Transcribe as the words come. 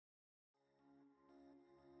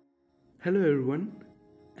Hello everyone,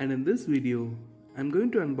 and in this video I'm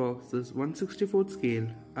going to unbox this 1/64 scale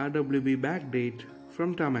RWB Backdate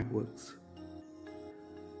from Tarmac Works.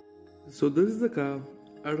 So this is the car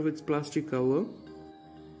out of its plastic cover,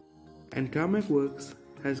 and Tarmac Works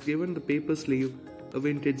has given the paper sleeve a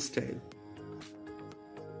vintage style.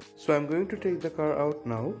 So I'm going to take the car out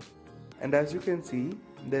now, and as you can see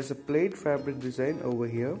there's a plaid fabric design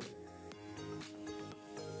over here,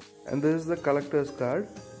 and this is the collector's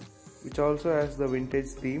card which also has the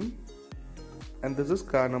vintage theme, and this is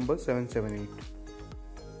car number 778.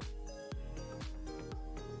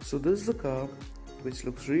 So this is the car which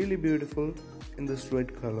looks really beautiful in this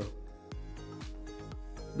red color.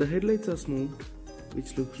 The headlights are smoked,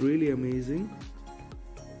 which looks really amazing.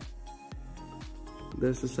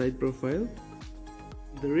 There's the side profile.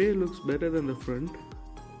 The rear looks better than the front,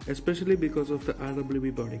 especially because of the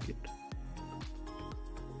RWB body kit.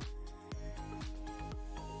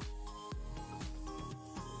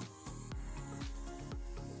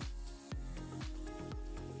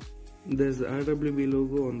 There's the RWB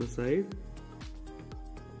logo on the side.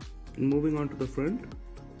 And moving on to the front,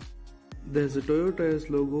 there's the Toyota's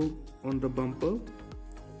logo on the bumper,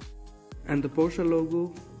 and the Porsche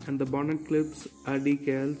logo and the bonnet clips are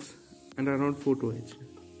decals and are not photo etched.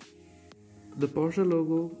 The Porsche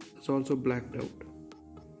logo is also blacked out.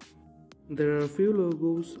 There are a few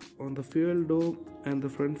logos on the fuel door and the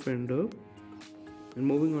front fender. And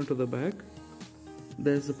moving on to the back,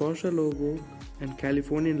 there's the Porsche logo and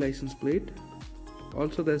Californian license plate.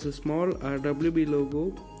 Also there's a small RWB logo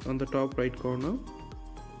on the top right corner,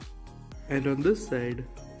 and on this side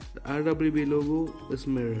the RWB logo is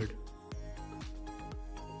mirrored.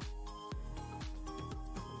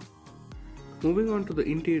 Moving on to the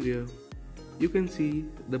interior, you can see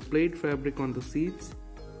the plaid fabric on the seats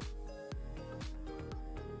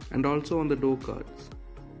and also on the door cards.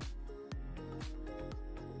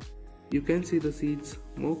 You can see the seats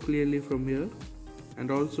more clearly from here,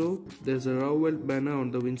 and also there's a Rowell banner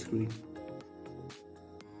on the windscreen.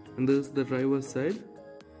 And this is the driver's side.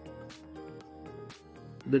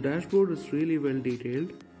 The dashboard is really well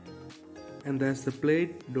detailed, and there's the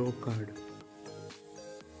plaid door card.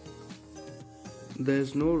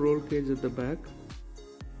 There's no roll cage at the back,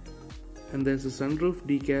 and there's a sunroof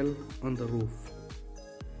decal on the roof.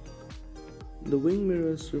 The wing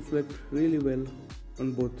mirrors reflect really well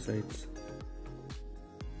on both sides.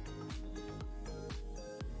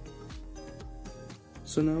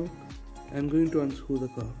 So now I'm going to unscrew the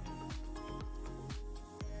car.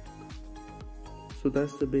 So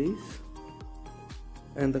that's the base,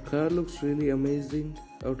 and the car looks really amazing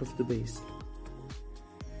out of the base.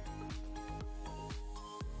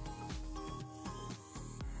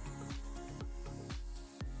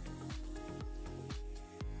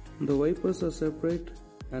 The wipers are separate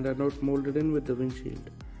and are not molded in with the windshield.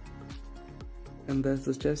 And that's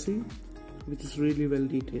the chassis, which is really well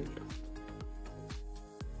detailed.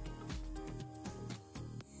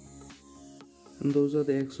 And those are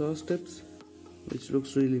the exhaust tips, which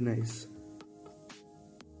looks really nice.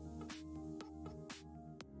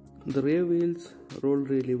 The rear wheels roll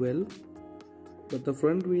really well, but the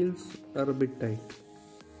front wheels are a bit tight.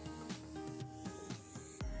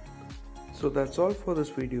 So that's all for this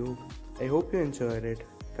video. I hope you enjoyed it.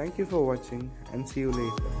 Thank you for watching, and see you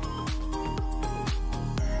later.